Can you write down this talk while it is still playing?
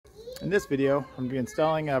In this video, I'm going to be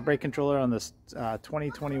installing a brake controller on this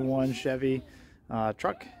 2021 Chevy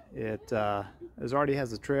truck. It already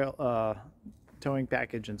has a towing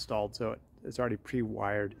package installed, so it's already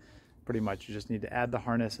pre-wired pretty much. You just need to add the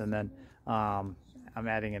harness, and then I'm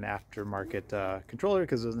adding an aftermarket controller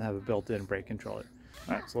because it doesn't have a built-in brake controller.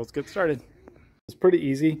 All right, so let's get started. It's pretty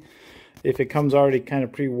easy if it comes already kind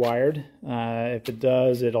of pre-wired. If it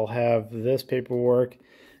does, it'll have this paperwork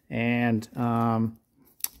and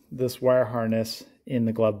this wire harness in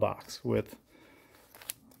the glove box with,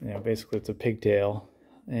 basically it's a pigtail,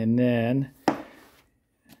 and then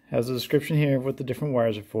has a description here of what the different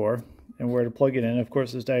wires are for and where to plug it in. Of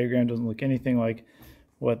course, this diagram doesn't look anything like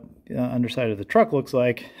what the underside of the truck looks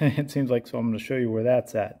like. It seems like, so I'm going to show you where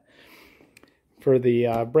that's at. For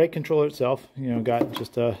the brake controller itself, got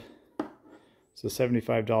just it's a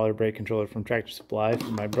 $75 brake controller from Tractor Supply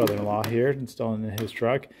from my brother-in-law here, installing in his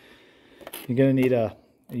truck. You're going to need a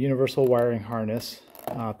universal wiring harness,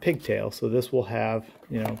 pigtail. So this will have,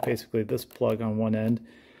 basically this plug on one end.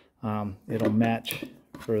 It'll match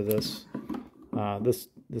for this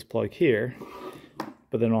this plug here,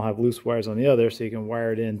 but then I'll have loose wires on the other, so you can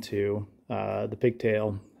wire it into the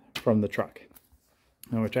pigtail from the truck,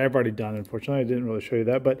 which I've already done. Unfortunately, I didn't really show you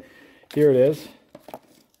that, but here it is,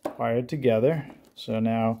 wired together. So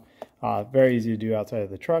now, very easy to do outside of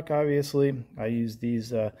the truck, obviously. I use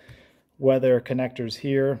these weather connectors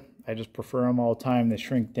here. I just prefer them all the time. They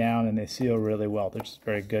shrink down and they seal really well. They're just a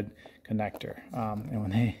very good connector.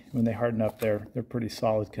 And when they harden up, they're pretty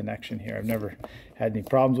solid connection here. I've never had any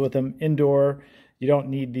problems with them. Indoor, you don't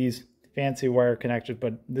need these fancy wire connectors,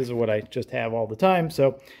 but this is what I just have all the time,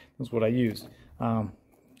 so that's what I use.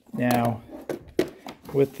 Now,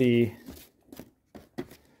 with the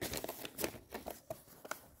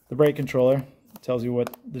brake controller, it tells you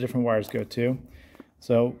what the different wires go to.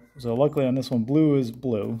 So luckily on this one, blue is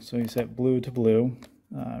blue. So you set blue to blue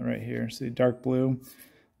right here. See, dark blue,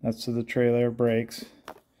 that's to the trailer brakes.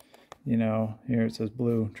 Here it says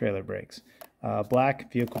blue, trailer brakes.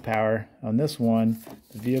 Black, vehicle power. On this one,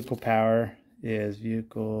 the vehicle power is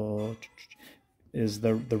the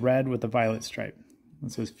red with the violet stripe.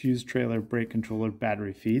 It says fused trailer brake controller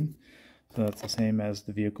battery feed. So that's the same as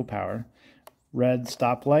the vehicle power. Red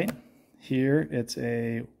stoplight. Here it's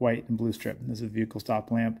a white and blue strip. This is a vehicle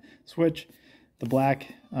stop lamp switch. The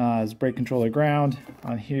black is brake controller ground.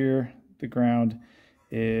 On here, the ground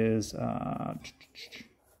is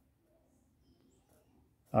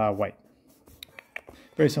white.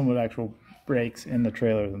 Very similar to actual brakes in the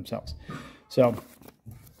trailer themselves. So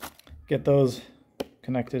get those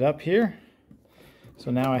connected up here.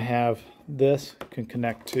 So now I have this can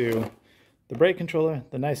connect to the brake controller.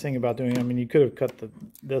 The nice thing about doing it, you could have cut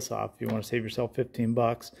this off if you want to save yourself 15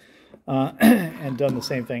 bucks and done the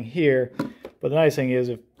same thing here. But the nice thing is,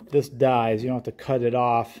 if this dies, you don't have to cut it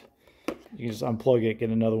off. You can just unplug it, get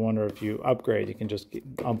another one, or if you upgrade, you can just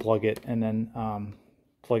unplug it and then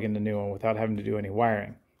plug in the new one without having to do any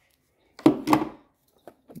wiring.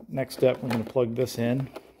 Next step, we're going to plug this in.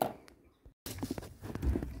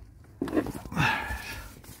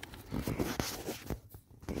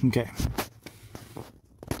 Okay.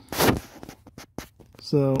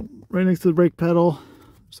 So right next to the brake pedal,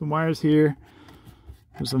 some wires here,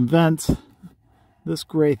 there's some vents. This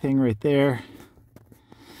gray thing right there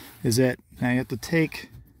is it. Now you have to take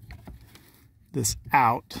this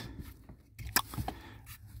out,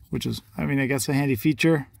 which is, I guess a handy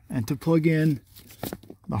feature, and to plug in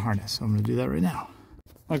the harness. So I'm going to do that right now.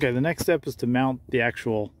 Okay, the next step is to mount the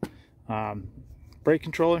actual brake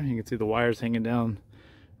controller. You can see the wires hanging down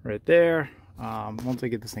right there. Once I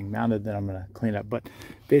get this thing mounted, then I'm going to clean up. But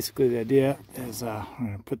basically the idea is I'm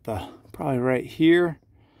going to put probably right here.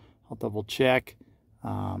 I'll double check.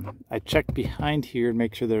 I checked behind here to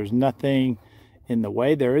make sure there's nothing in the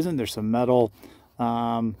way. There isn't. There's some metal,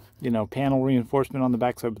 panel reinforcement on the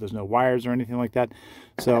backside, but there's no wires or anything like that.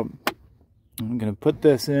 So I'm going to put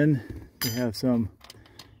this in. We have some,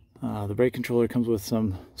 the brake controller comes with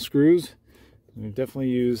some screws. We definitely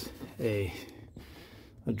use a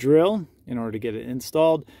drill in order to get it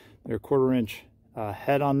installed. They're 1/4 inch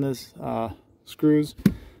head on this screws,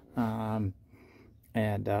 and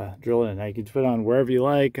drill it in. Now you can put it on wherever you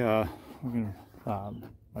like. My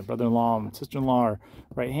brother-in-law and sister-in-law are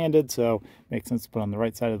right-handed, so it makes sense to put on the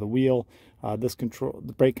right side of the wheel.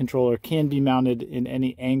 The brake controller can be mounted in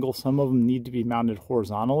any angle. Some of them need to be mounted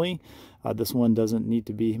horizontally. This one doesn't need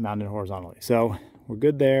to be mounted horizontally, so we're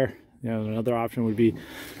good there. Another option would be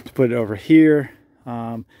to put it over here.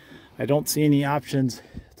 I don't see any options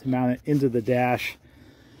to mount it into the dash.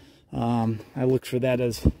 I looked for that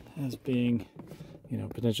as being you know,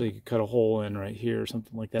 potentially you could cut a hole in right here or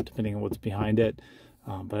something like that, depending on what's behind it.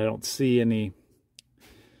 But I don't see any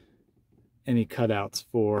cutouts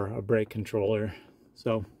for a brake controller,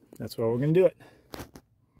 so that's where we're going to do it.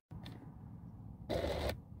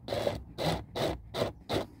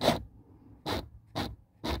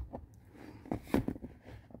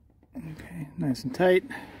 Okay, nice and tight.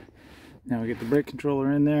 Now we get the brake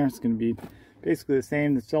controller in there. It's going to be basically the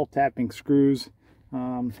same. The self-tapping screws. You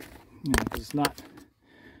know, it's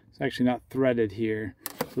actually not threaded here,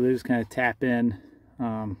 so they just kind of tap in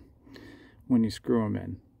when you screw them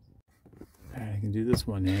in. All right, I can do this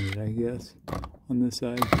one-handed, I guess, on this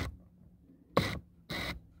side.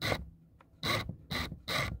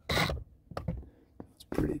 It's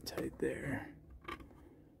pretty tight there.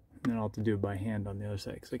 And then I'll have to do it by hand on the other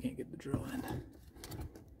side because I can't get the drill in.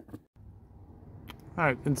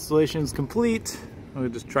 Alright, installation is complete. We'll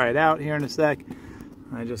just try it out here in a sec.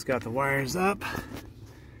 I just got the wires up,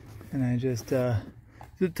 and I just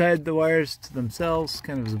zip tied the wires to themselves,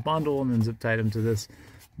 kind of as a bundle, and then zip tied them to this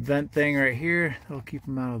vent thing right here. That'll keep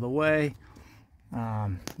them out of the way.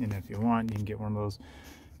 And if you want, you can get one of those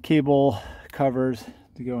cable covers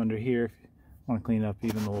to go under here if you want to clean up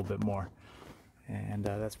even a little bit more. And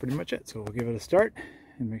that's pretty much it. So we'll give it a start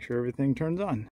and make sure everything turns on.